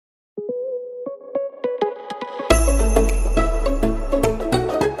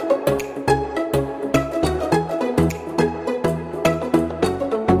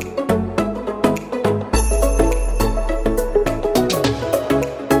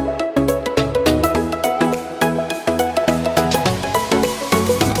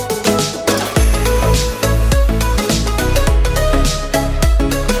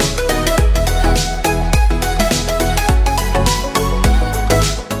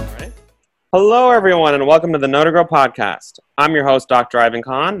Hello, everyone, and welcome to the Know to Grow podcast. I'm your host, Dr. Ivan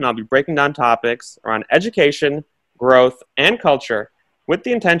Khan, and I'll be breaking down topics around education, growth, and culture with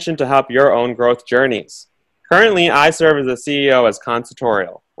the intention to help your own growth journeys. Currently, I serve as the CEO as Khan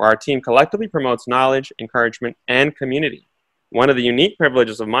Tutorial, where our team collectively promotes knowledge, encouragement, and community. One of the unique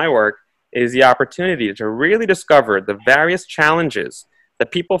privileges of my work is the opportunity to really discover the various challenges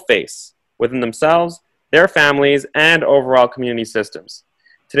that people face within themselves, their families, and overall community systems.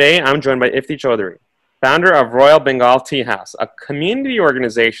 Today, I'm joined by Ifti Chaudhary, founder of Royal Bengal Tea House, a community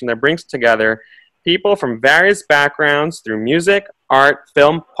organization that brings together people from various backgrounds through music, art,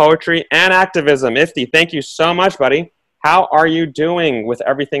 film, poetry, and activism. Ifti, thank you so much, buddy. How are you doing with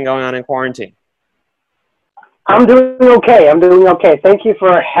everything going on in quarantine? I'm doing okay. Thank you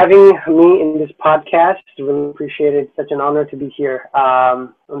for having me in this podcast. Really appreciate it. It's such an honor to be here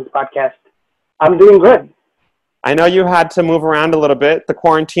on this podcast. I'm doing good. I know you had to move around a little bit. The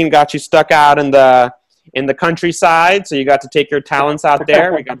quarantine got you stuck out in the countryside, so you got to take your talents out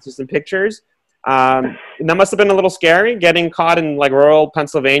there. We got to see some pictures. That must have been a little scary, getting caught in like rural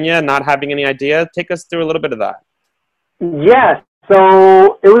Pennsylvania, not having any idea. Take us through a little bit of that. Yes.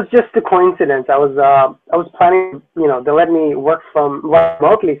 So it was just a coincidence. I was planning, to let me work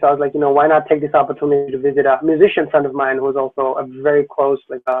remotely. So I was like, why not take this opportunity to visit a musician friend of mine who was also a very close,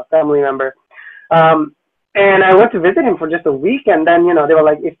 family member. And I went to visit him for just a week, and then, they were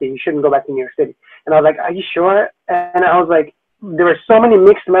like, Ifti, you shouldn't go back to New York City. And I was like, are you sure? And I was like, there were so many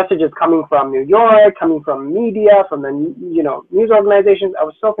mixed messages coming from New York, coming from media, from the, news organizations. I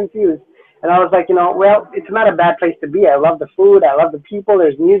was so confused. And I was like, well, it's not a bad place to be. I love the food. I love the people.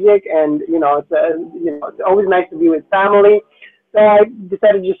 There's music, and, it's always nice to be with family. So I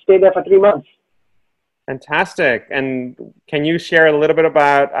decided to just stay there for 3 months. Fantastic. And can you share a little bit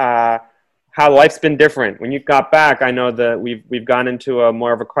about how life's been different? When you got back, I know that we've gone into a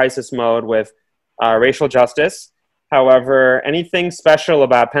more of a crisis mode with racial justice. However, anything special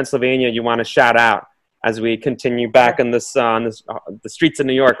about Pennsylvania you want to shout out as we continue back in the streets of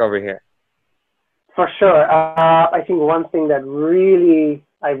New York over here? For sure. I think one thing that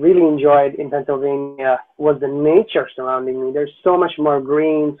I really enjoyed in Pennsylvania was the nature surrounding me. There's so much more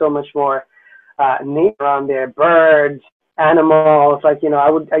green, so much more nature around there, birds, animals.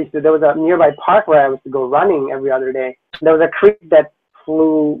 There was a nearby park where I was to go running every other day. There was a creek that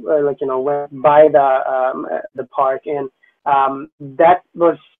flew, went by the park, and that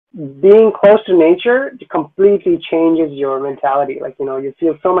was being close to nature completely changes your mentality. You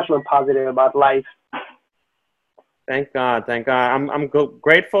feel so much more positive about life. Thank God. I'm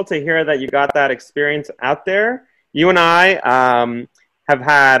grateful to hear that you got that experience out there. You and I have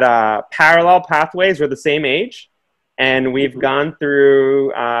had parallel pathways. We're the same age. And we've gone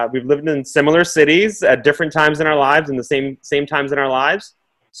through, we've lived in similar cities at different times in our lives and the same times in our lives.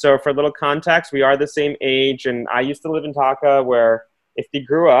 So for a little context, we are the same age. And I used to live in Dhaka, where Ifti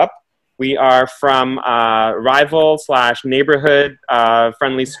grew up. We are from rival/neighborhood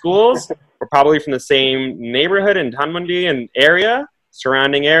friendly schools. We're probably from the same neighborhood in Dhanmondi and area,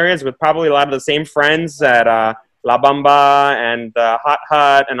 surrounding areas, with probably a lot of the same friends at La Bamba and Hot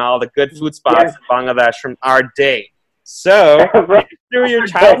Hut and all the good food spots in Bangladesh from our day. So, take us through your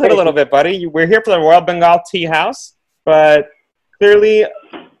childhood a little bit, buddy. We're here for the Royal Bengal Tea House, but clearly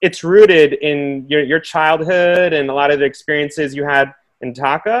it's rooted in your childhood and a lot of the experiences you had in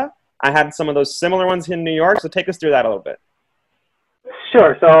Dhaka. I had some of those similar ones in New York, so take us through that a little bit.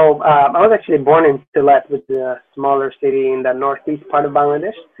 Sure. So I was actually born in Sylhet, which is a smaller city in the northeast part of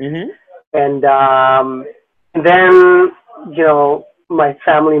Bangladesh. Mm-hmm. And then, my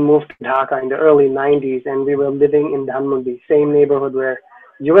family moved to Dhaka in the early 90s, and we were living in Dhanmondi, same neighborhood where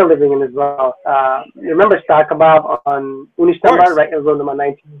you were living in as well. Remember Star Kebab on Unish number, right, road number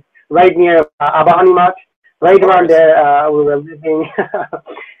 19, right near Abahani Mart, right around there we were living.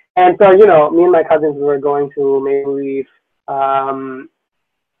 And so, me and my cousins were going to Maple Leaf.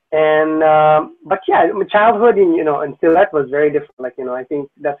 But yeah, my childhood in Sylhet was very different. I think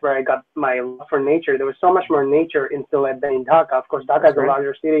that's where I got my love for nature. There was so much more nature in Sylhet than in Dhaka. Of course, Dhaka is a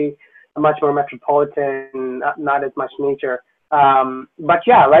larger city, much more metropolitan, not as much nature. But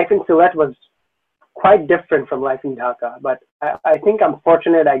yeah, life in Sylhet was quite different from life in Dhaka. But I think I'm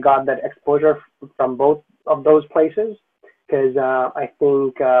fortunate I got that exposure from both of those places, because I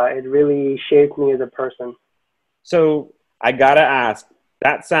think it really shaped me as a person. So I gotta ask,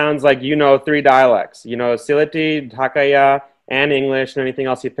 that sounds like 3 dialects. Sylheti, Dhakaya, and English, and anything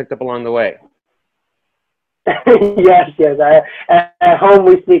else you picked up along the way. Yes. At home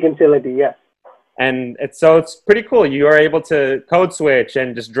we speak in Sylheti, yes. And it's pretty cool. You are able to code switch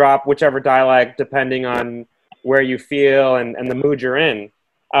and just drop whichever dialect depending on where you feel and the mood you're in.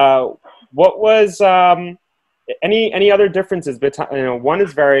 what was any other differences between, one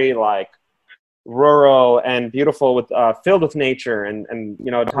is very like rural and beautiful with filled with nature, and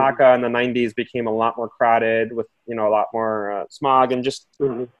Dhaka in the 90s became a lot more crowded with a lot more smog and just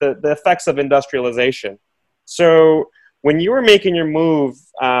the effects of industrialization. So when you were making your move,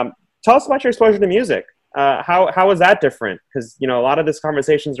 tell us about your exposure to music. How was that different? Because a lot of this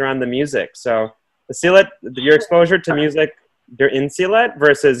conversation's around the music. So Sylhet, your exposure to music in Sylhet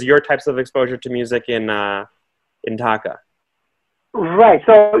versus your types of exposure to music in Dhaka. Right.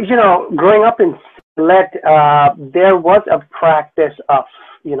 So, growing up in Sylhet, there was a practice of,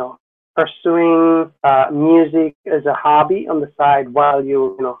 pursuing music as a hobby on the side while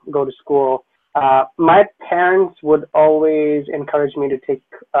you go to school. My parents would always encourage me to take,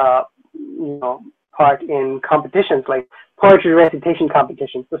 part in competitions like poetry recitation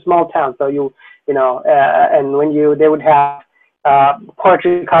competitions. It's a small town, so and when they would have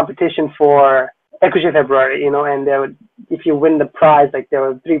poetry competition for Ekushé February, and if you win the prize, like there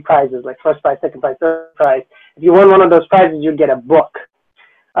were 3 prizes, like first prize, second prize, third prize. If you won one of those prizes, you'd get a book.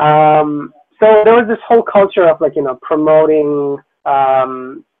 So there was this whole culture of promoting,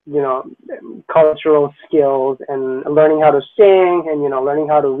 cultural skills and learning how to sing and, learning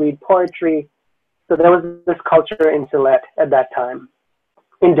how to read poetry. So there was this culture in Sylhet at that time.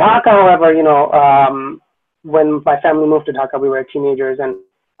 In Dhaka, however, when my family moved to Dhaka, we were teenagers, and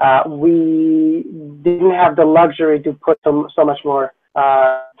we didn't have the luxury to put so much more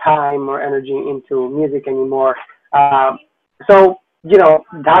time or energy into music anymore. So,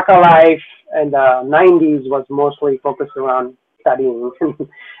 Dhaka life in the 90s was mostly focused around studying,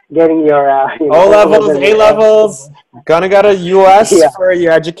 getting your O-levels, A-levels, gonna go to U.S. for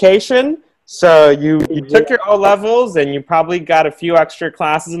your education. So you took your O-levels and you probably got a few extra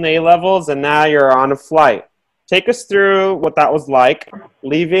classes in A-levels, and now you're on a flight. Take us through what that was like,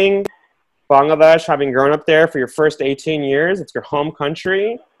 leaving Bangladesh, having grown up there for your first 18 years. It's your home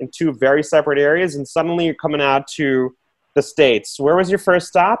country in 2 very separate areas, and suddenly you're coming out to the States. Where was your first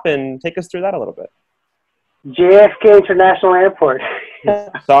stop? And take us through that a little bit. JFK International Airport.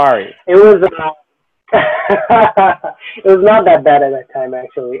 Sorry. It was it was not that bad at that time,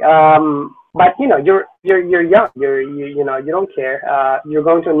 actually. But you're young. You don't care. You're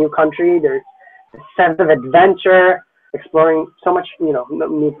going to a new country. There's a sense of adventure, exploring so much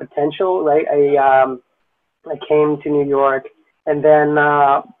new potential. Right. I came to New York and then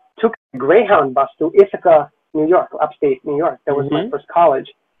took a Greyhound bus to Ithaca, New York, upstate New York. That was my first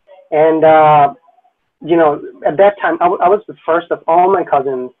college, and at that time I was the first of all my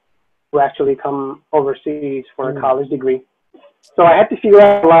cousins to actually come overseas for a college degree. So I had to figure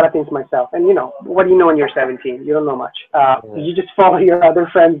out a lot of things myself. And, what do you know when you're 17? You don't know much. You just follow your other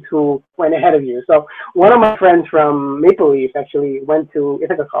friends who went ahead of you. So one of my friends from Maple Leaf actually went to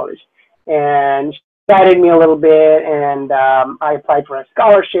Ithaca College, and she guided me a little bit, and I applied for a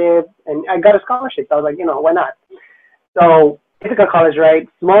scholarship, and I got a scholarship. So I was like, why not? So Ithaca College, right?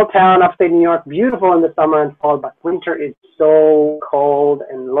 Small town, upstate New York, beautiful in the summer and fall, but winter is so cold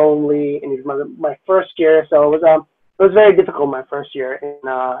and lonely. And it was my first year, so it was very difficult my first year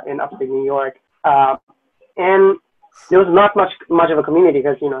in upstate New York. And there was not much of a community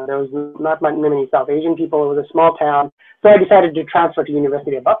because there was not many South Asian people. It was a small town, so I decided to transfer to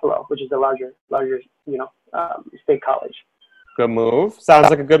University of Buffalo, which is a larger state college. Good move.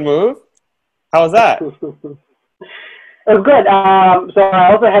 Sounds like a good move. How was that? It was good. So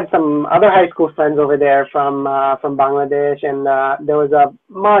I also had some other high school friends over there from Bangladesh, and there was a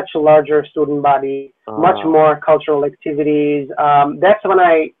much larger student body, much more cultural activities. That's when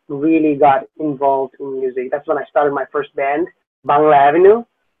I really got involved in music. That's when I started my first band, Bangla Avenue.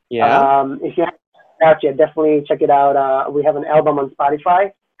 Yeah. If you haven't checked it out yet, definitely check it out. We have an album on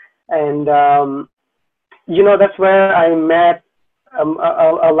Spotify, and that's where I met a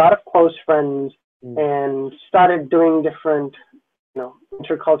lot of close friends. And started doing different,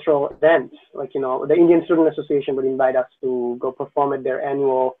 intercultural events. Like, the Indian Student Association would invite us to go perform at their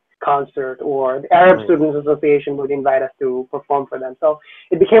annual concert, or the Arab Students Association would invite us to perform for them. So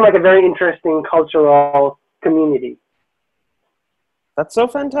it became like a very interesting cultural community. That's so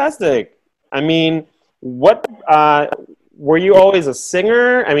fantastic. I mean, what were you always a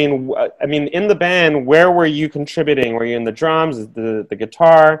singer? I mean, in the band, where were you contributing? Were you in the drums, the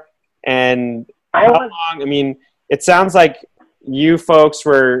guitar, and how long? I mean, it sounds like you folks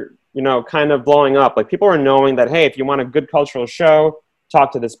were, kind of blowing up. Like, people were knowing that, hey, if you want a good cultural show,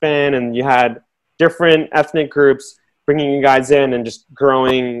 talk to this band. And you had different ethnic groups bringing you guys in and just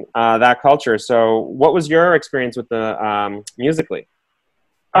growing that culture. So what was your experience with the musically?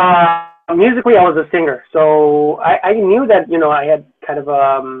 Musically, I was a singer. So I knew that, I had kind of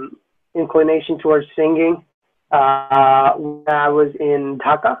inclination towards singing when I was in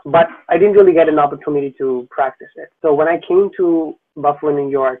Dhaka, but I didn't really get an opportunity to practice it. So when I came to Buffalo, New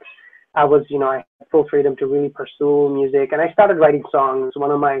York, I had full freedom to really pursue music, and I started writing songs.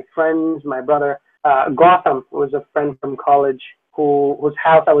 One of my friends, my brother, Gotham, was a friend from college whose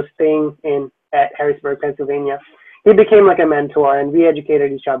house I was staying in at Harrisburg, Pennsylvania. He became like a mentor, and we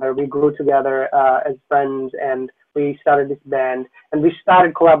educated each other. We grew together as friends, and we started this band, and we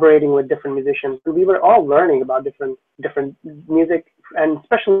started collaborating with different musicians. So we were all learning about different music, and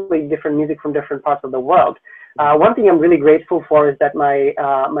especially different music from different parts of the world. One thing I'm really grateful for is that my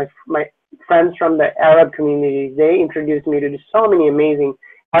friends from the Arab community, they introduced me to so many amazing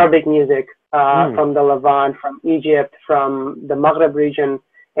Arabic music from the Levant, from Egypt, from the Maghreb region.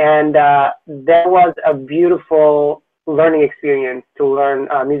 And that was a beautiful learning experience to learn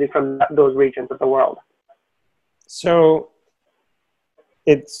music from those regions of the world. So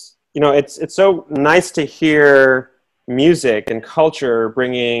it's so nice to hear music and culture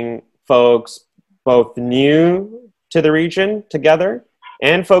bringing folks both new to the region together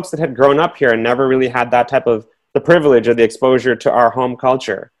and folks that had grown up here and never really had that type of the privilege or the exposure to our home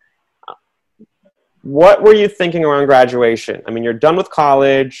culture. What were you thinking around graduation? I mean, you're done with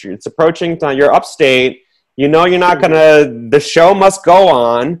college, it's approaching time, you're upstate, you're not the show must go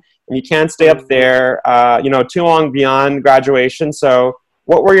on, and you can't stay up there, too long beyond graduation. So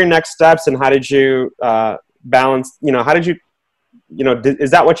what were your next steps, and how did you balance,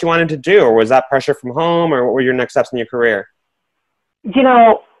 is that what you wanted to do, or was that pressure from home, or what were your next steps in your career?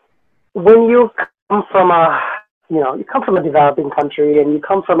 When you come from a developing country, and you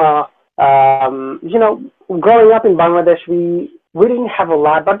come from growing up in Bangladesh, we didn't have a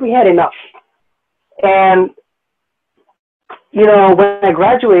lot, but we had enough. And, when I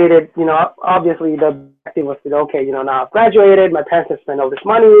graduated, obviously the objective was now I've graduated, my parents have spent all this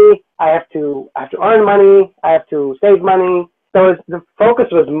money, I have to earn money, I have to save money. So the focus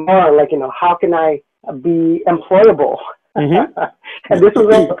was more like, how can I be employable? Mm-hmm. And this was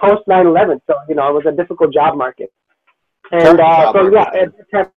like post 9/11, so, it was a difficult job market. And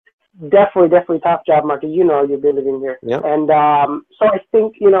definitely tough job market. You've been living here. Yep. And so I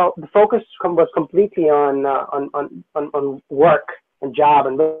think, the focus was completely on work and job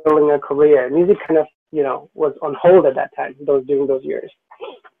and building a career. Music kind of, was on hold at that time, during those years.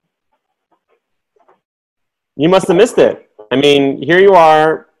 You must have missed it. I mean, here you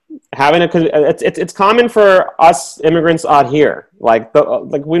are having it's common for us immigrants out here. Like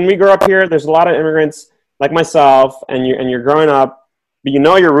when we grow up here, there's a lot of immigrants like myself, and you're growing up, but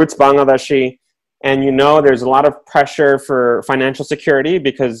your roots Bangladeshi, and there's a lot of pressure for financial security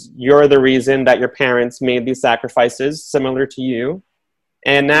because you're the reason that your parents made these sacrifices similar to you.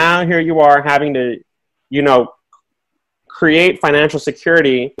 And now here you are having to, create financial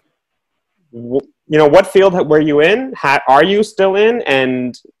security. What field were you in? Are you still in?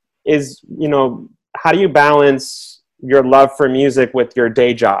 And how do you balance your love for music with your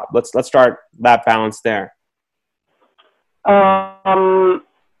day job? Let's start that balance there.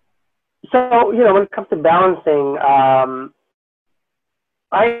 So, when it comes to balancing,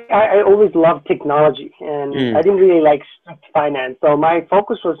 I always loved technology, and I didn't really like strict finance. So my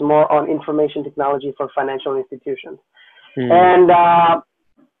focus was more on information technology for financial institutions. And I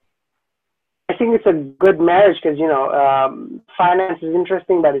think it's a good marriage because, finance is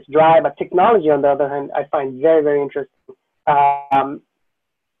interesting, but it's dry. But technology, on the other hand, I find very, very interesting.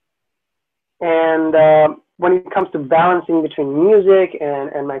 When it comes to balancing between music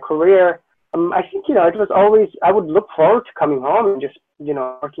and my career, I think, it was always, I would look forward to coming home and just,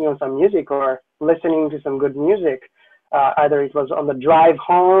 working on some music or listening to some good music. Either it was on the drive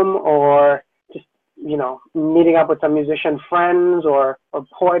home or just, meeting up with some musician friends or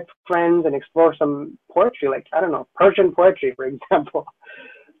poet friends and explore some poetry, like, I don't know, Persian poetry, for example.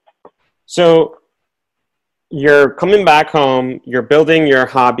 So you're coming back home, you're building your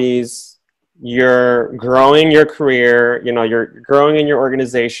hobbies, you're growing your career, you're growing in your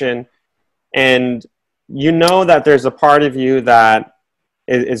organization, and that there's a part of you that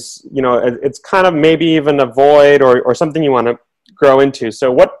is it's kind of maybe even a void or something you want to grow into. So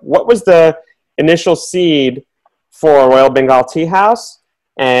what was the initial seed for Royal Bengal Tea House,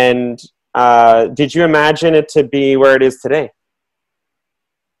 and did you imagine it to be where it is today?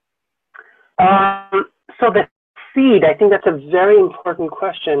 So the seed, I think that's a very important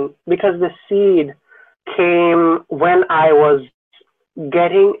question, because the seed came when I was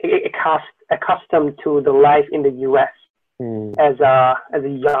getting accustomed to the life in the U.S. As a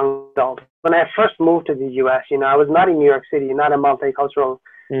young adult. When I first moved to the U.S., I was not in New York City, not a multicultural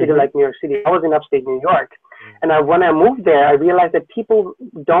city like New York City. I was in upstate New York. When I moved there, I realized that people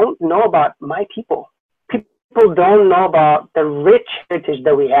don't know about my people. People don't know about the rich heritage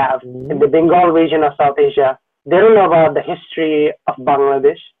that we have in the Bengal region of South Asia. They don't know about the history of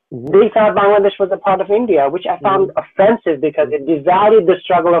Bangladesh. They thought Bangladesh was a part of India, which I found offensive because it devalued the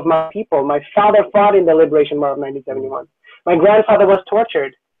struggle of my people. My father fought in the Liberation War of 1971. My grandfather was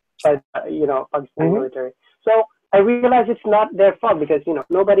tortured by, Pakistan military. So I realized it's not their fault because,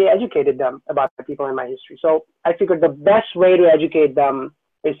 nobody educated them about the people in my history. So I figured the best way to educate them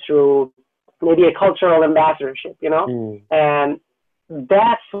is through maybe a cultural ambassadorship, and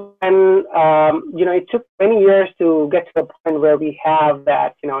that's when, it took many years to get to the point where we have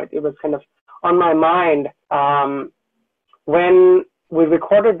that, it was kind of on my mind. When we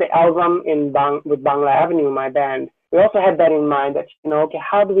recorded the album with Bangla Avenue, my band, we also had that in mind that, okay,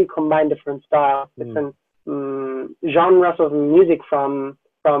 how do we combine different styles, different genres of music from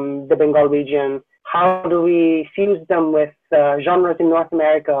the Bengal region? How do we fuse them with genres in North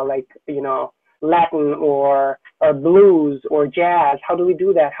America, like, Latin or blues or jazz? How do we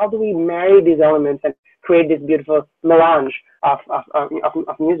do that? How do we marry these elements and create this beautiful melange of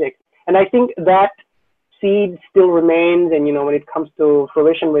music? And I think that seed still remains. And, when it comes to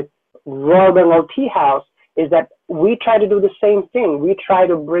fruition with Royal Bengal Tea House, is that we try to do the same thing. We try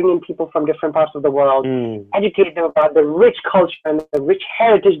to bring in people from different parts of the world, educate them about the rich culture and the rich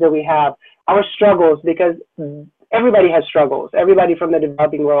heritage that we have, our struggles, because everybody has struggles. Everybody from the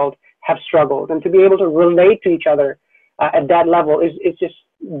developing world have struggles. And to be able to relate to each other at that level is just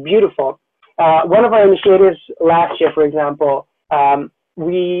beautiful. One of our initiatives last year, for example,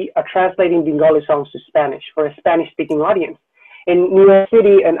 we are translating Bengali songs to Spanish for a Spanish-speaking audience. In New York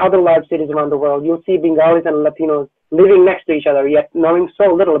City and other large cities around the world, you'll see Bengalis and Latinos living next to each other, yet knowing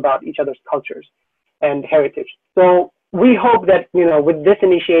so little about each other's cultures and heritage. So we hope that, with this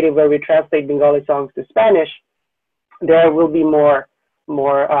initiative where we translate Bengali songs to Spanish, there will be more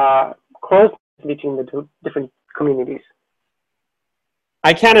closeness between the two different communities.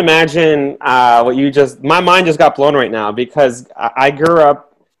 I can't imagine my mind just got blown right now, because I grew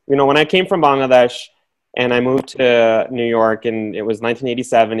up, when I came from Bangladesh and I moved to New York, and it was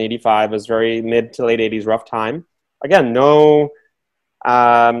 1987, 85, it was very mid to late 80s, rough time. Again, no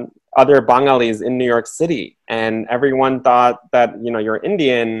other Bengalis in New York City, and everyone thought that, you're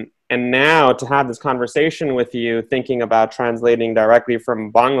Indian. And now to have this conversation with you, thinking about translating directly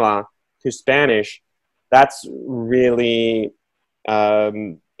from Bangla to Spanish, that's really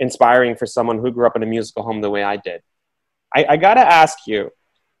inspiring for someone who grew up in a musical home the way I did. I got to ask you,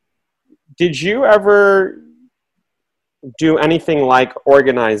 did you ever do anything like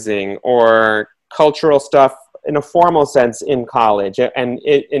organizing or cultural stuff in a formal sense in college? And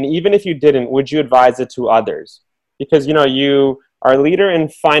even if you didn't, would you advise it to others? Because, you are a leader in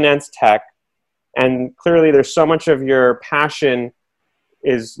finance tech, and clearly there's so much of your passion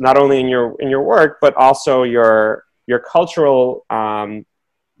is not only in your work, but also your cultural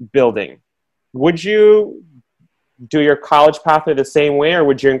building. Would you do your college pathway the same way, or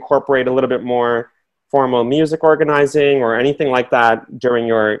would you incorporate a little bit more formal music organizing or anything like that during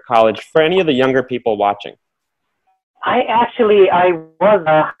your college, for any of the younger people watching? I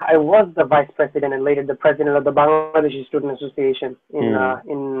was the vice president and later the president of the Bangladeshi Student Association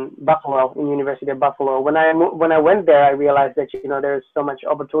in Buffalo, in University of Buffalo. When I went there, I realized that there's so much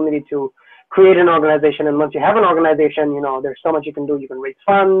opportunity to create an organization, and once you have an organization, there's so much you can do. You can raise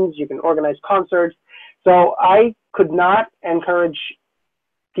funds, you can organize concerts. So I could not encourage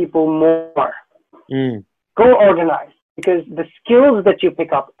people more. Go organize, because the skills that you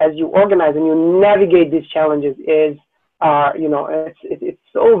pick up as you organize and you navigate these challenges is it's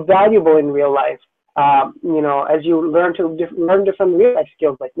so valuable in real life. As you learn different real life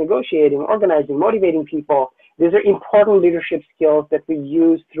skills like negotiating, organizing, motivating people. These are important leadership skills that we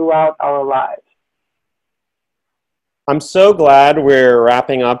use throughout our lives. I'm so glad we're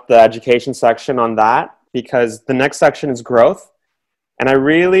wrapping up the education section on that, because the next section is growth. And I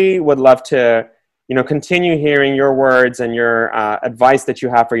really would love to, continue hearing your words and your advice that you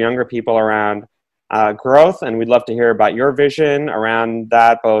have for younger people around growth. And we'd love to hear about your vision around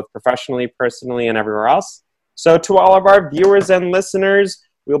that, both professionally, personally, and everywhere else. So to all of our viewers and listeners,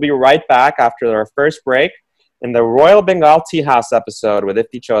 we'll be right back after our first break in the Royal Bengal Tea House episode with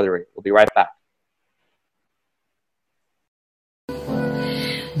Ifti Chaudhary. We'll be right back.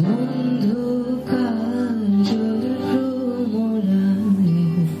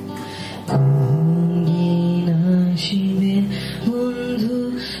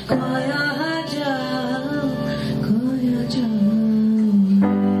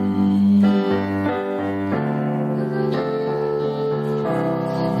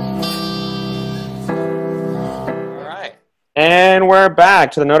 are back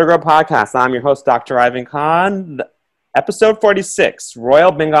to the Know to Grow podcast. I'm your host, Dr. Ivan Khan. Episode 46,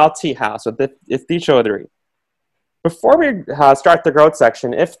 Royal Bengal Tea House with Ifti Chaudhary. Before we start the growth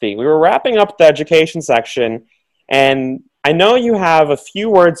section, Ifti, we were wrapping up the education section, and I know you have a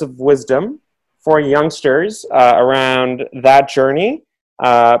few words of wisdom for youngsters around that journey.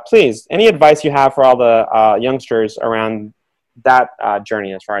 Please, any advice you have for all the youngsters around that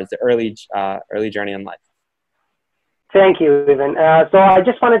journey as far as the early journey in life? Thank you, Ivan. So I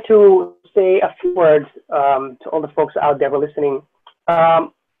just wanted to say a few words to all the folks out there who are listening.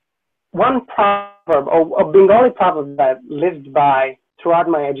 One proverb, or a Bengali proverb that I lived by throughout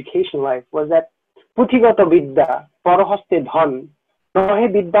my education life was that Puthigata vidya parahaste dhan nohe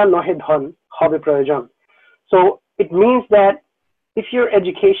vidya nohe dhan hobe prayojon. So it means that if your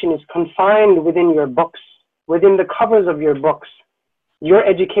education is confined within your books, within the covers of your books, your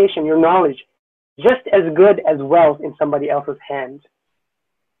education, your knowledge, just as good as wealth in somebody else's hands.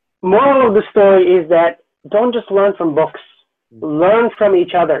 Moral of the story is that don't just learn from books. Learn from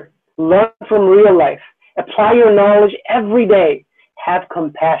each other. Learn from real life. Apply your knowledge every day. Have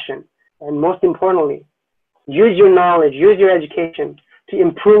compassion. And most importantly, use your knowledge, use your education to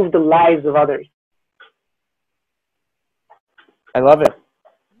improve the lives of others. I love it.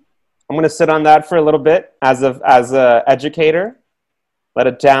 I'm going to sit on that for a little bit as a educator. Let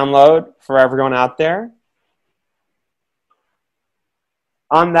it download for everyone out there.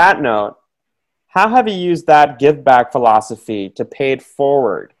 On that note, how have you used that give back philosophy to pay it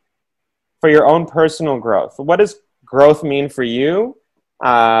forward for your own personal growth? What does growth mean for you?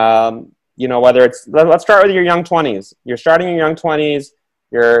 Whether it's, let's start with your young 20s. You're starting your young 20s.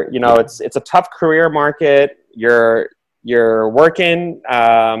 It's a tough career market. You're working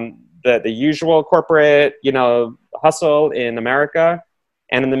the usual corporate, hustle in America.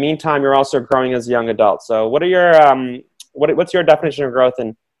 And in the meantime, you're also growing as a young adult. So what are your, what's your definition of growth,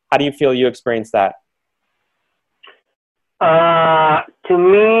 and how do you feel you experience that? To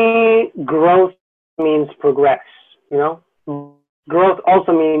me, growth means progress, Growth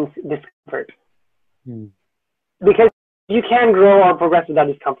also means discomfort. Because you can't grow or progress without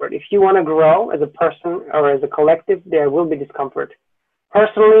discomfort. If you want to grow as a person or as a collective, there will be discomfort.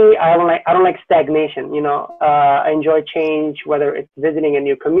 Personally, I don't like stagnation. I enjoy change, whether it's visiting a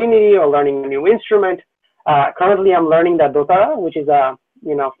new community or learning a new instrument. Currently, I'm learning the dotara, which is a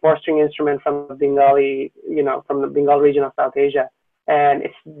four-string instrument from the Bengali, from the Bengal region of South Asia. And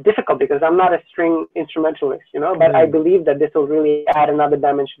it's difficult because I'm not a string instrumentalist, but I believe that this will really add another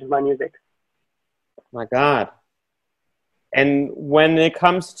dimension to my music. My God. And when it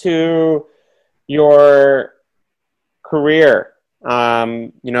comes to your career,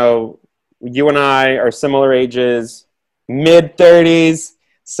 you and I are similar ages, mid-30s.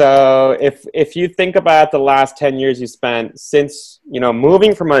 So if you think about the last 10 years you spent since,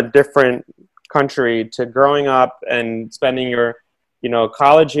 moving from a different country to growing up and spending your,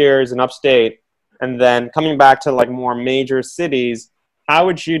 college years in upstate and then coming back to like more major cities, how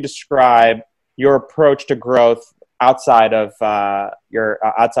would you describe your approach to growth outside of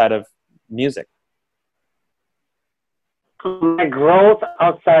outside of music? My growth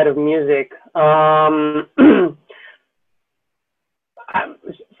outside of music,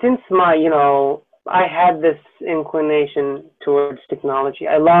 since I had this inclination towards technology.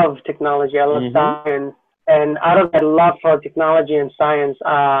 I love technology. I love science, and out of that love for technology and science,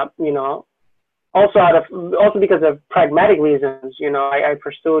 also because of pragmatic reasons, I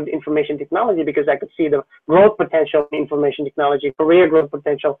pursued information technology because I could see the growth potential in information technology, career growth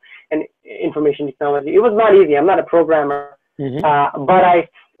potential in information technology. It was not easy. I'm not a programmer, but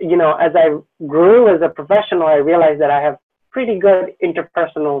as I grew as a professional, I realized that I have pretty good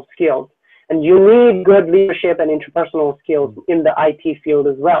interpersonal skills, and you need good leadership and interpersonal skills in the IT field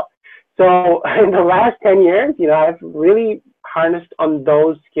as well. So in the last 10 years, I've really harnessed on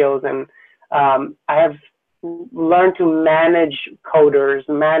those skills, and I have learned to manage coders,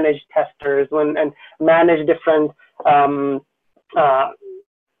 manage testers, and manage different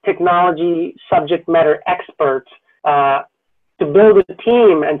technology subject matter experts to build a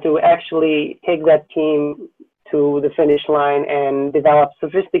team and to actually take that team to the finish line and develop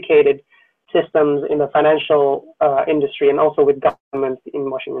sophisticated systems in the financial industry and also with governments in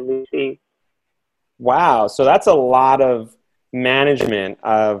Washington, D.C. Wow. So that's a lot of management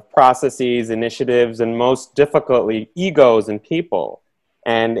of processes, initiatives, and most difficultly, egos and people.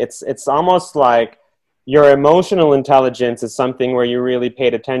 And it's almost like your emotional intelligence is something where you really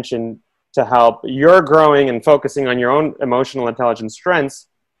paid attention to help you're growing and focusing on your own emotional intelligence strengths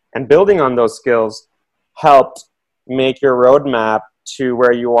and building on those skills helped make your roadmap to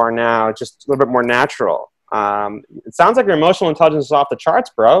where you are now just a little bit more natural. It sounds like your emotional intelligence is off the charts,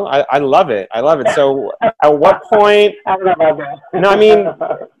 bro. I love it. I love it. So at what point? I don't know about that. No, I mean,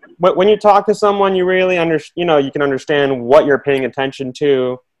 when you talk to someone, you really you can understand what you're paying attention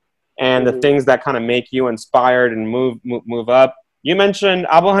to and the things that kind of make you inspired and move up. You mentioned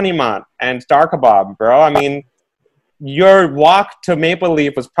Abu Hanimat and Star Kebab, bro. I mean, your walk to Maple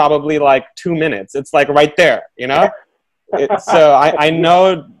Leaf was probably like 2 minutes. It's like right there, you know? So I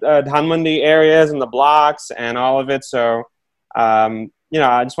know Dhanmondi areas and the blocks and all of it. So, I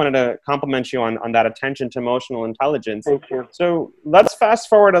just wanted to compliment you on that attention to emotional intelligence. Thank you. So let's fast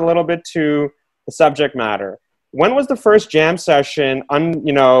forward a little bit to the subject matter. When was the first jam session, and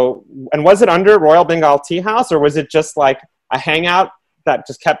was it under Royal Bengal Tea House, or was it just like a hangout that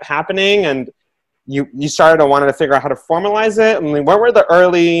just kept happening and you started to want to figure out how to formalize it? I mean, what were the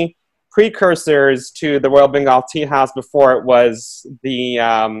early precursors to the Royal Bengal Tea House before it was the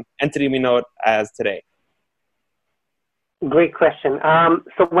entity we know it as today? Great question.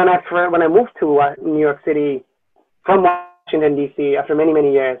 So when I moved to New York City from Washington, D.C., after many,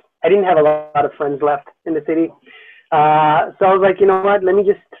 many years, I didn't have a lot of friends left in the city. So I was like, you know what, let me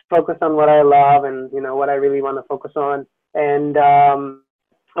just focus on what I love and, what I really want to focus on. And I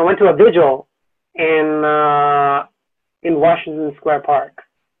went to a vigil in Washington Square Park.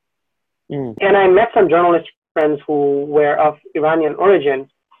 And I met some journalist friends who were of Iranian origin,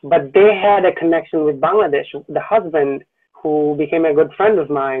 but they had a connection with Bangladesh. The husband, who became a good friend of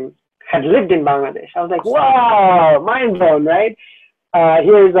mine, had lived in Bangladesh. I was like, wow, mind blown, right?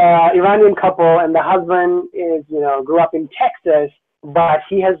 Here's an Iranian couple, and the husband grew up in Texas, but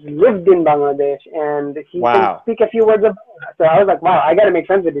he has lived in Bangladesh, and he can speak a few words of Bangla. So I was like, wow, I got to make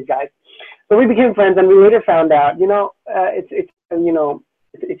friends with these guys. So we became friends, and we later found out,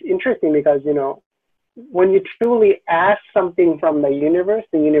 it's interesting because, when you truly ask something from the universe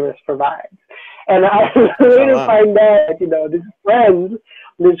provides. And I later find out,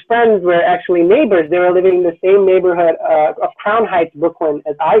 these friends were actually neighbors. They were living in the same neighborhood of Crown Heights, Brooklyn,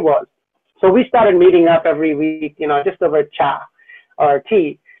 as I was. So we started meeting up every week, just over cha or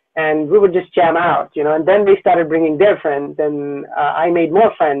tea. And we would just jam out, and then they started bringing their friends, and I made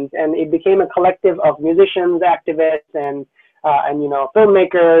more friends, and it became a collective of musicians, activists, and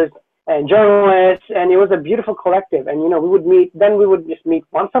filmmakers and journalists, and it was a beautiful collective. And we would just meet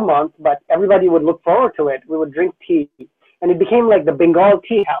once a month, but everybody would look forward to it. We would drink tea, and it became like the Bengal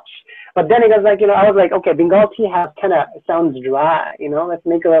Tea House. But then it was like, I was like, okay, Bengal Tea House kind of sounds dry, let's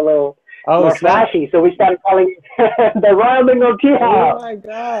make it a little more flashy. So we started calling it the Royal Bengal Tea House. Oh my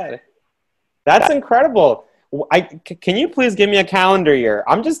God, that's incredible. Can you please give me a calendar year?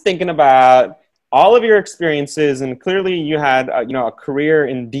 I'm just thinking about all of your experiences, and clearly you had a career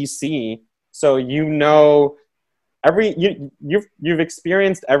in DC, so you've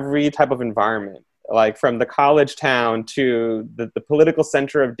experienced every type of environment, like from the college town to the political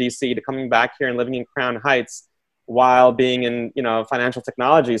center of DC to coming back here and living in Crown Heights while being in financial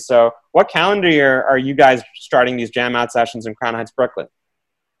technology. So what calendar year are you guys starting these jam out sessions in Crown Heights, Brooklyn?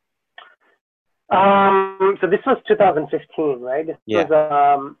 So this was 2015, right? This was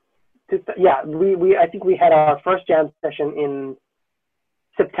I think we had our first jam session in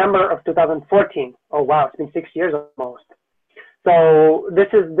September of 2014. Oh wow, it's been 6 years almost. So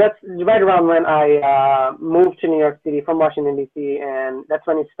that's right around when I moved to New York City from Washington D.C., and that's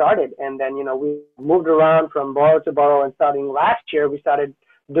when it started. And then we moved around from borough to borough, and starting last year we started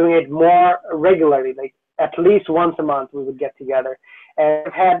doing it more regularly, like at least once a month we would get together. And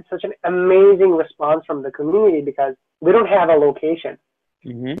I've had such an amazing response from the community because we don't have a location.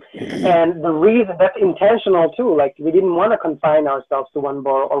 And the reason that's intentional too, like we didn't want to confine ourselves to one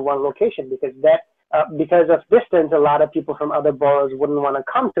borough or one location, because because of distance, a lot of people from other boroughs wouldn't want to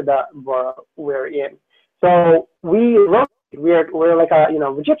come to the borough we're in. So we're like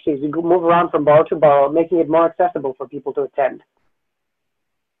gypsies. We move around from borough to borough, making it more accessible for people to attend.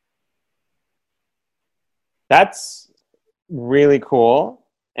 That's really cool.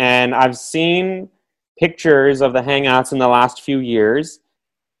 And I've seen pictures of the Hangouts in the last few years.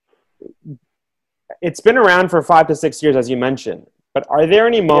 It's been around for 5 to 6 years, as you mentioned. But are there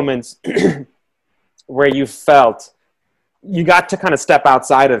any moments where you felt you got to kind of step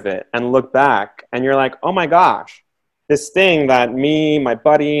outside of it and look back and you're like, oh my gosh, this thing that me, my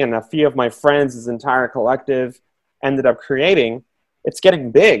buddy, and a few of my friends, this entire collective ended up creating, it's getting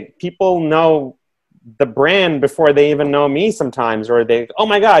big. People know the brand before they even know me sometimes, or they, oh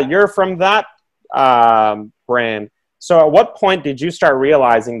my God, you're from that brand. So at what point did you start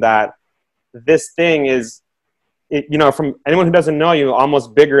realizing that this thing is, from anyone who doesn't know you,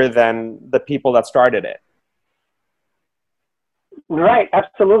 almost bigger than the people that started it? Right,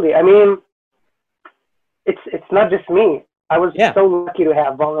 absolutely. I mean, it's not just me. I was Yeah. so lucky to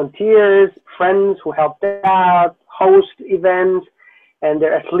have volunteers, friends who helped out, host events, and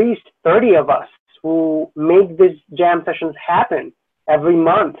there are at least 30 of us who make these jam sessions happen every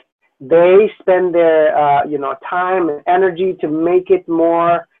month. They spend their time and energy to make it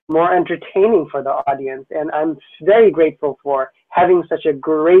more entertaining for the audience, and I'm very grateful for having such a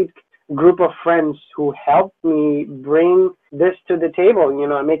great group of friends who helped me bring this to the table,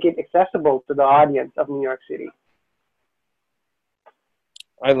 and make it accessible to the audience of New York City.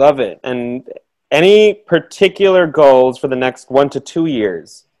 I love it. And any particular goals for the next 1 to 2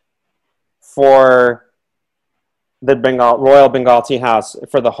 years for the Royal Bengal Tea House,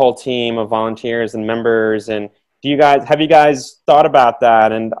 for the whole team of volunteers and members? And have you guys thought about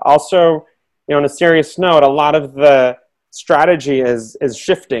that? And also, on a serious note, a lot of the strategy is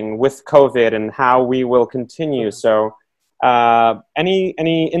shifting with COVID and how we will continue. So any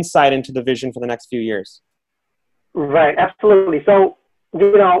insight into the vision for the next few years? Right, absolutely. So,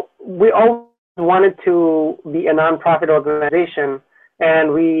 we always wanted to be a nonprofit organization, and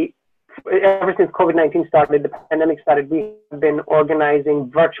ever since COVID-19 started, the pandemic started, we have been organizing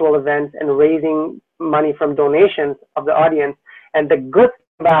virtual events and raising money from donations of the audience. And the good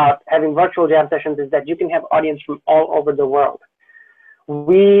thing about having virtual jam sessions is that you can have audience from all over the world.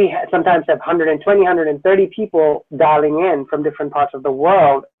 We sometimes have 120, 130 people dialing in from different parts of the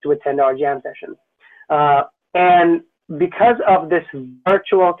world to attend our jam sessions. And because of this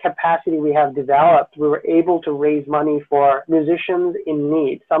virtual capacity we have developed, we were able to raise money for musicians in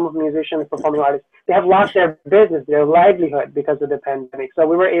need. Some of musicians, performing artists, they have lost their business, their livelihood because of the pandemic. So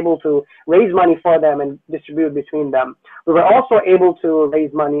we were able to raise money for them and distribute between them. We were also able to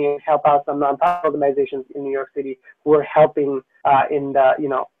raise money and help out some nonprofit organizations in New York City who are helping in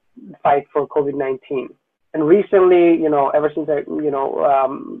the fight for COVID-19. And recently, ever since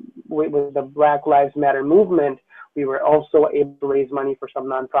with the Black Lives Matter movement, we were also able to raise money for some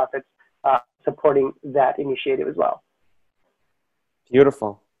nonprofits supporting that initiative as well.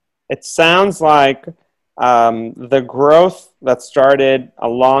 Beautiful. It sounds like the growth that started a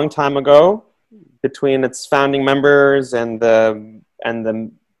long time ago between its founding members and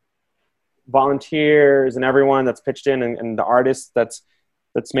the volunteers and everyone that's pitched in and the artists that's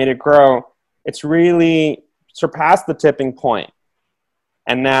made it grow, it's really surpassed the tipping point.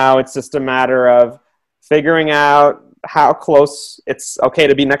 And now it's just a matter of figuring out how close it's okay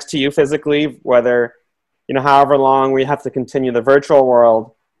to be next to you physically, whether, however long we have to continue the virtual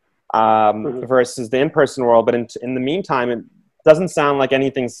world versus the in-person world. But in the meantime, it doesn't sound like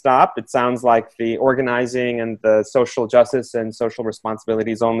anything stopped. It sounds like the organizing and the social justice and social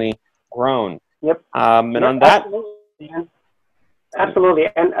responsibilities only grown. Yep. And yep, on that... Absolutely.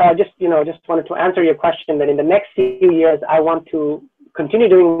 And just wanted to answer your question that in the next few years, I want to continue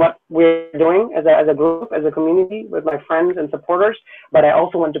doing what we're doing as a group, as a community with my friends and supporters, but I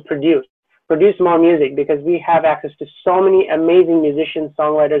also want to produce more music because we have access to so many amazing musicians,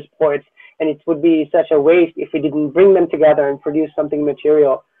 songwriters, poets, and it would be such a waste if we didn't bring them together and produce some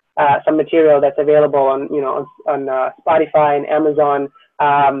material that's available on Spotify and Amazon.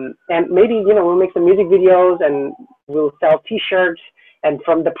 And maybe, we'll make some music videos and we'll sell t-shirts, and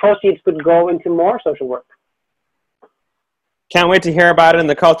from the proceeds could go into more social work. Can't wait to hear about it in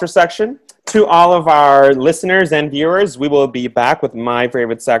the culture section. To all of our listeners and viewers, we will be back with my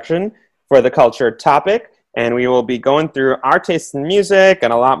favorite section for the culture topic, and we will be going through our tastes in music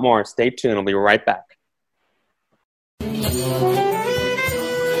and a lot more. Stay tuned. We'll be right back.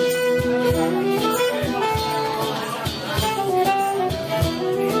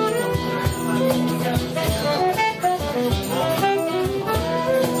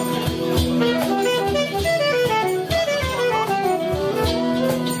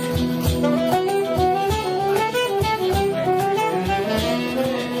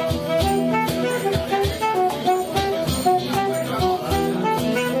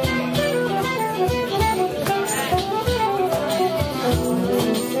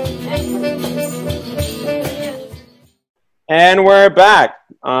 And we're back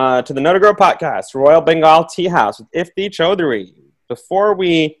to the Note to Grow podcast, Royal Bengal Tea House with Ifti Chaudhary. Before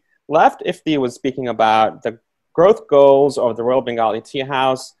we left, Ifti was speaking about the growth goals of the Royal Bengali Tea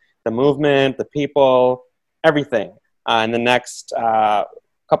House, the movement, the people, everything in the next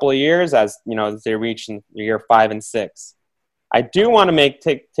couple of years as they reach in year 5 and 6. I do want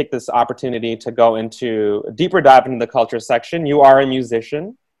to take this opportunity to go into a deeper dive into the culture section. You are a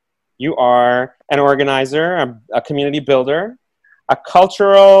musician. You are an organizer, a community builder, a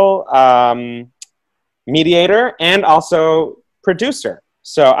cultural mediator, and also producer.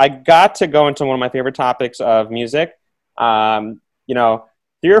 So I got to go into one of my favorite topics of music. Through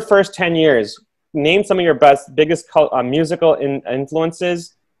your first 10 years, name some of your biggest musical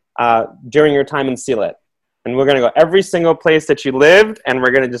influences during your time in Sylhet. And we're going to go every single place that you lived, and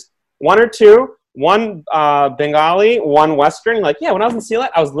we're going to just one or two, one Bengali, one Western. Like, yeah, when I was in Sylhet,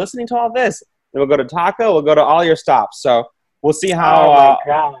 I was listening to all this. And we'll go to Dhaka, we'll go to all your stops. So we'll see how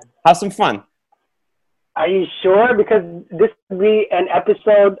have some fun. Are you sure? Because this would be an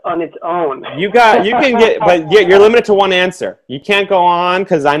episode on its own. You can get, but you're limited to one answer. You can't go on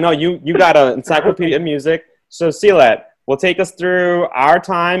because I know you got an encyclopedia of music. So Sylhet will take us through our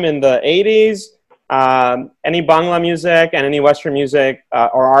time in the 80s, any Bangla music and any Western music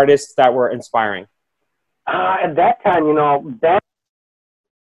or artists that were inspiring. At that time, are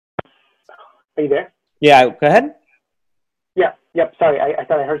you there? Yeah, go ahead. Yep. Sorry, I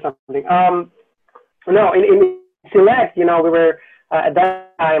thought I heard something. No, in Sylhet, we were at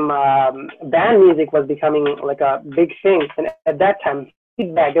that time band music was becoming like a big thing, and at that time,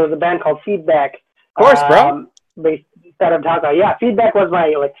 Feedback. There was a band called Feedback. Of course, bro. Based out of Dhaka. Yeah, Feedback was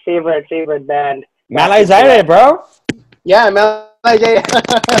my favorite band. Malai Jaire, bro. Yeah, Malai Jaire.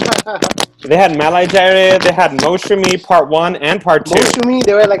 They had Malai Jaire. They had Moshumi Part 1 and Part 2. Moshumi,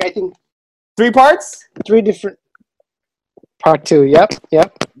 they were like, I think 3 parts. 3 different. Part 2. Yep.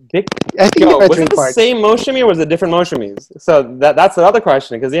 I think was it the same Moshumi or was it different Moshumis? So that's the other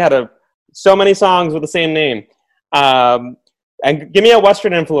question because he had so many songs with the same name. And give me a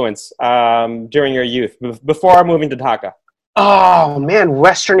Western influence during your youth before moving to Dhaka. Oh man,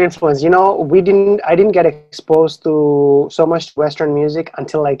 Western influence. I didn't get exposed to so much Western music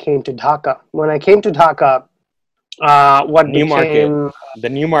until I came to Dhaka. When I came to Dhaka, the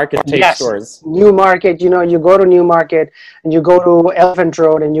Newmarket tape stores. Newmarket, you go to Newmarket and you go to Elephant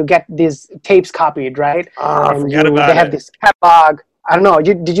Road and you get these tapes copied, right? They have this catalog. I don't know.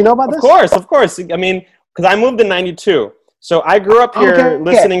 Did you know about this? Of course. I mean, because I moved in '92, so I grew up here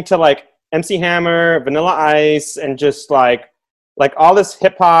listening to like MC Hammer, Vanilla Ice, and just like all this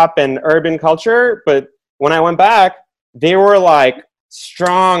hip hop and urban culture. But when I went back, they were like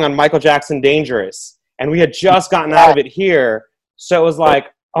strong on Michael Jackson, Dangerous. And we had just gotten out of it here. So it was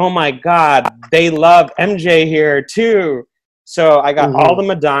like, oh my God, they love MJ here too. So I got all the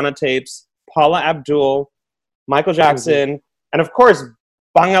Madonna tapes, Paula Abdul, Michael Jackson, and of course,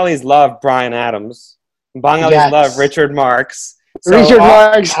 Bengalis love Bryan Adams. Bengalis love Richard Marx. So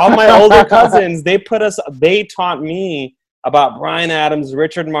all my older cousins, they taught me about Bryan Adams,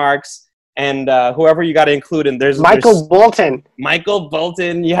 Richard Marx, and whoever you got to include in there's Michael Bolton. Michael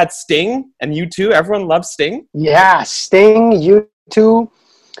Bolton. You had Sting and U2. Everyone loves Sting. Yeah, Sting, U2,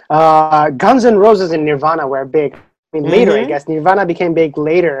 Guns N' Roses and Nirvana were big. I mean, later, I guess Nirvana became big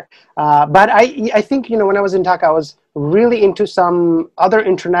later. But I think when I was in Dhaka, I was really into some other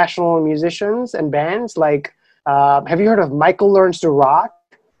international musicians and bands. Like, have you heard of Michael Learns to Rock?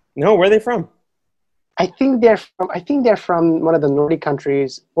 No, where are they from? I think they're from one of the Nordic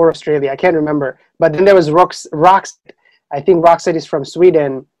countries or Australia. I can't remember. But then there was Roxette. I think Roxette is from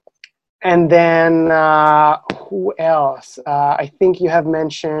Sweden. And then who else? I think you have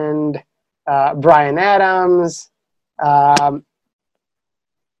mentioned Bryan Adams,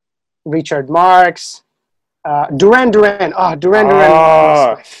 Richard Marx, Duran Duran. Oh, Duran Duran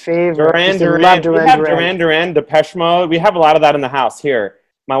is my favorite. Duran Duran, Depeche Mode. We have a lot of that in the house here.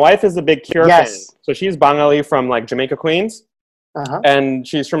 My wife is a big Cure fan. So she's Bengali from like Jamaica, Queens. And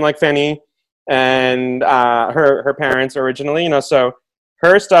she's from like Feni. And her parents originally, so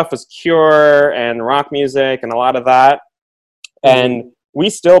her stuff was Cure and rock music and a lot of that. And we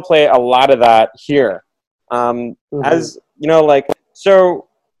still play a lot of that here. As so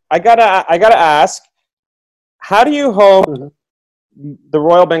I gotta ask, how do you hope the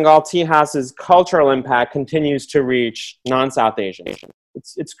Royal Bengal Tea House's cultural impact continues to reach non-South Asian?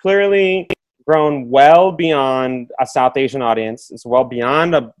 It's clearly grown well beyond a South Asian audience. It's well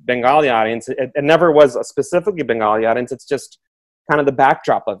beyond a Bengali audience. It never was a specifically Bengali audience. It's just kind of the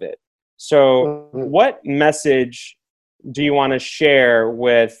backdrop of it. So what message do you want to share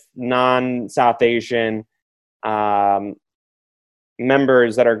with non-South Asian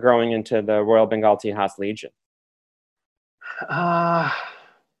members that are growing into the Royal Bengal Tea House Legion?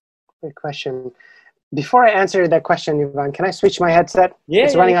 Good question. Before I answer that question, Ivan, can I switch my headset? Yeah,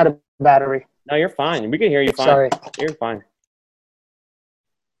 it's running out of battery. No, you're fine. We can hear you fine. Sorry. You're fine.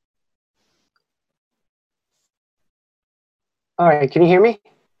 All right, can you hear me?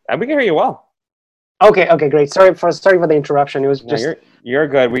 We can hear you well. Okay, great. Sorry for the interruption. It was just you're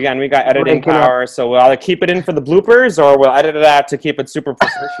good. We got editing power, so we'll either keep it in for the bloopers or we'll edit it out to keep it super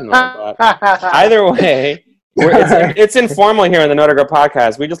professional. But either way, it's informal here on the Know to Grow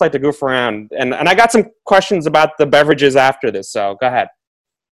podcast. We just like to goof around, and I got some questions about the beverages after this. So go ahead.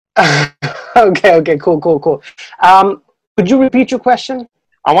 Okay, cool. Could you repeat your question?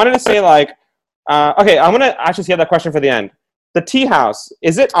 I wanted to say okay, I'm gonna actually save that question for the end. The tea house,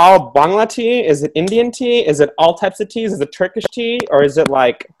 is it all Bangla tea? Is it Indian tea? Is it all types of teas? Is it Turkish tea? Or is it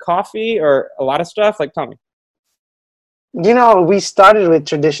like coffee or a lot of stuff? Like, tell me. We started with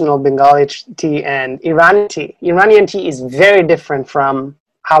traditional Bengali tea and Iranian tea. Iranian tea is very different from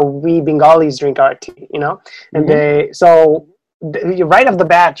how we Bengalis drink our tea, and right off the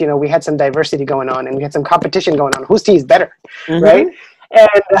bat, we had some diversity going on and we had some competition going on. Whose tea is better, right?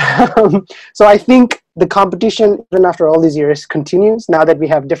 And so I think the competition, even after all these years, continues now that we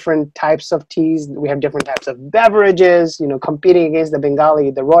have different types of teas. We have different types of beverages, competing against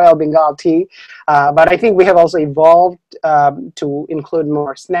the Royal Bengal tea. But I think we have also evolved to include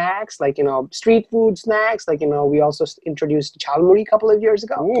more snacks, like, street food snacks. Like, we also introduced chalmuri a couple of years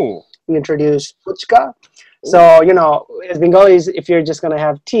ago. Ooh. We introduced fuchka. So, as Bengalis, if you're just going to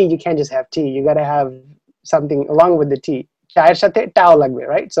have tea, you can't just have tea. You got to have something along with the tea. Chai সাথে টাও লাগবে,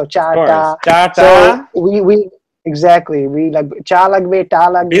 right? So cha ta. So we exactly, we like cha লাগবে, ta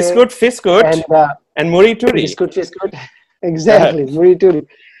লাগবে. Biscuit, and muri turi. Biscuit. Exactly, muri turi.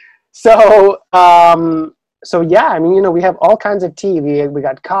 So yeah, I mean, we have all kinds of tea. We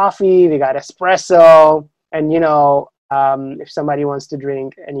got coffee, we got espresso, and if somebody wants to drink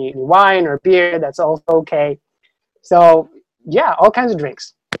any wine or beer, that's also okay. So yeah, all kinds of drinks.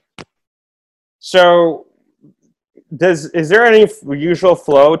 So is there any usual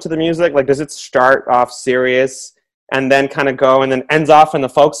flow to the music? Like, does it start off serious and then kind of go and then ends off in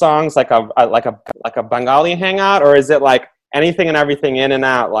the folk songs, like a Bengali hangout, or is it like anything and everything in and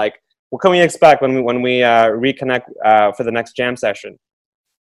out? Like, what can we expect when we reconnect for the next jam session?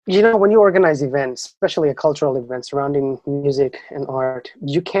 When you organize events, especially a cultural event surrounding music and art,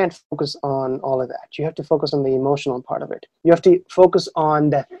 you can't focus on all of that. You have to focus on the emotional part of it. You have to focus on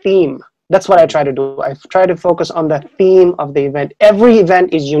the theme. That's what I try to do. I try to focus on the theme of the event. Every event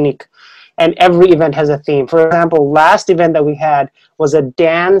is unique, and every event has a theme. For example, last event that we had was a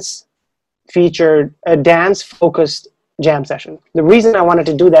dance-focused jam session. The reason I wanted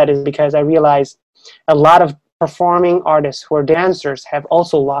to do that is because I realized a lot of performing artists who are dancers have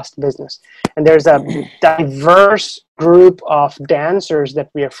also lost business. And there's a diverse group of dancers that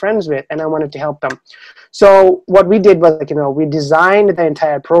we are friends with, and I wanted to help them. So what we did was, we designed the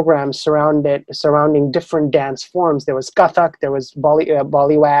entire program surrounding different dance forms. There was Kathak, there was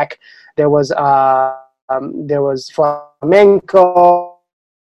Ballywhack, there was flamenco,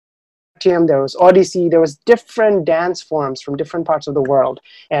 there was Odyssey. There was different dance forms from different parts of the world.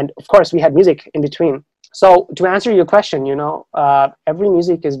 And of course, we had music in between. So to answer your question, every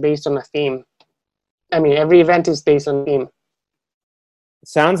music is based on a theme. I mean, every event is based on a theme.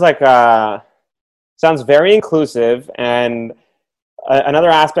 Sounds very inclusive. And another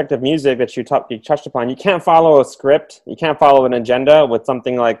aspect of music that you touched upon, you can't follow a script. You can't follow an agenda with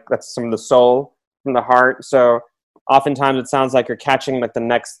something like that's from the soul, from the heart. So oftentimes it sounds like you're catching like the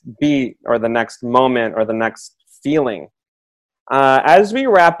next beat or the next moment or the next feeling. As we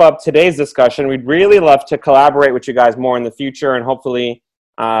wrap up today's discussion, we'd really love to collaborate with you guys more in the future and hopefully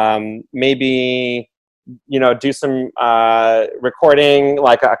maybe do some recording,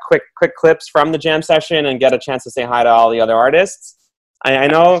 like a quick clips from the jam session and get a chance to say hi to all the other artists. I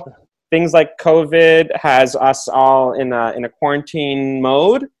know things like COVID has us all in a quarantine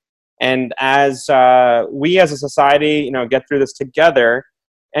mode, and as we as a society get through this together,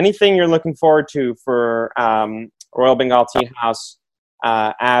 anything you're looking forward to for Royal Bengal Tea House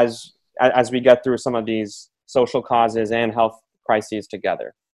as we get through some of these social causes and health crises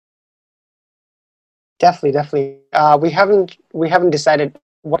together? Definitely. We haven't decided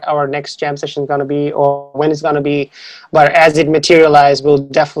what our next jam session is going to be or when it's going to be, but as it materializes, we'll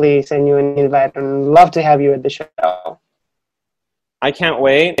definitely send you an invite and love to have you at the show. I can't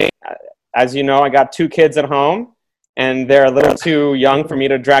wait. As you know, I got 2 kids at home, and they're a little too young for me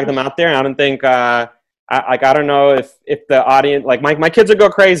to drag them out there. And I don't think, I don't know if the audience, like my kids would go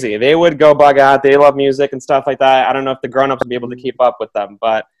crazy. They would go bug out. They love music and stuff like that. I don't know if the grown-ups would be able to keep up with them,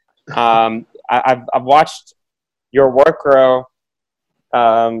 but I've watched your work grow,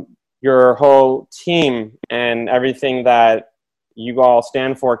 your whole team and everything that you all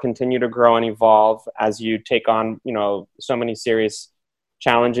stand for continue to grow and evolve as you take on, so many serious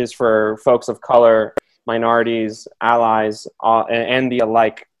challenges for folks of color, minorities, allies, and the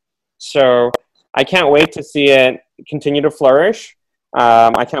alike. So I can't wait to see it continue to flourish.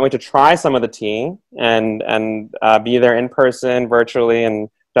 I can't wait to try some of the tea and be there in person, virtually, and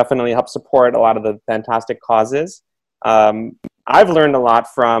definitely help support a lot of the fantastic causes. I've learned a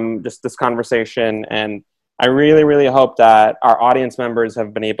lot from just this conversation, and I really, really hope that our audience members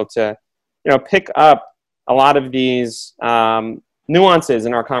have been able to pick up a lot of these nuances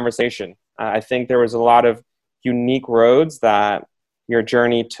in our conversation. I think there was a lot of unique roads that your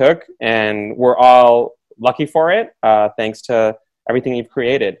journey took, and we're all lucky for it, thanks to everything you've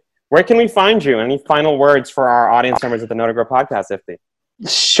created. Where can we find you? Any final words for our audience members at the Know to Grow podcast, Ifti?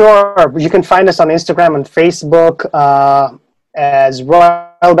 Sure. You can find us on Instagram and Facebook as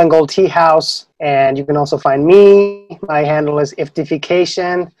Royal Bengal Tea House, and you can also find me. My handle is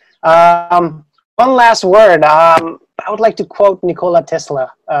Iftification. One last word. I would like to quote Nikola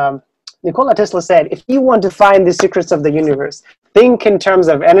Tesla. Nikola Tesla said, "If you want to find the secrets of the universe, think in terms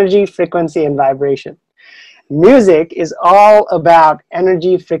of energy, frequency, and vibration." Music is all about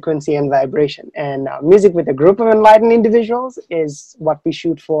energy, frequency, and vibration. And music with a group of enlightened individuals is what we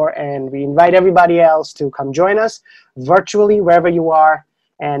shoot for. And we invite everybody else to come join us virtually, wherever you are,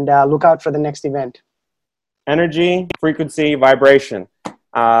 and look out for the next event. Energy, frequency, vibration.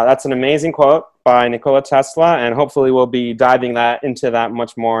 That's an amazing quote by Nikola Tesla, and hopefully we'll be diving into that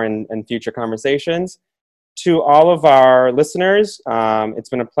much more in future conversations. To all of our listeners, it's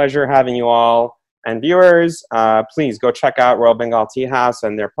been a pleasure having you all. And viewers, please go check out Royal Bengal Tea House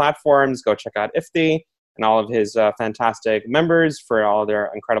and their platforms. Go check out Ifti and all of his fantastic members for all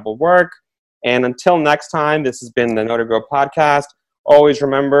their incredible work. And until next time, this has been the Know to Grow podcast. Always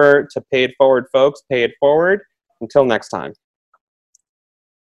remember to pay it forward, folks. Pay it forward. Until next time.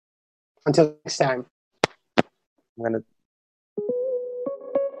 Until next time. I'm going to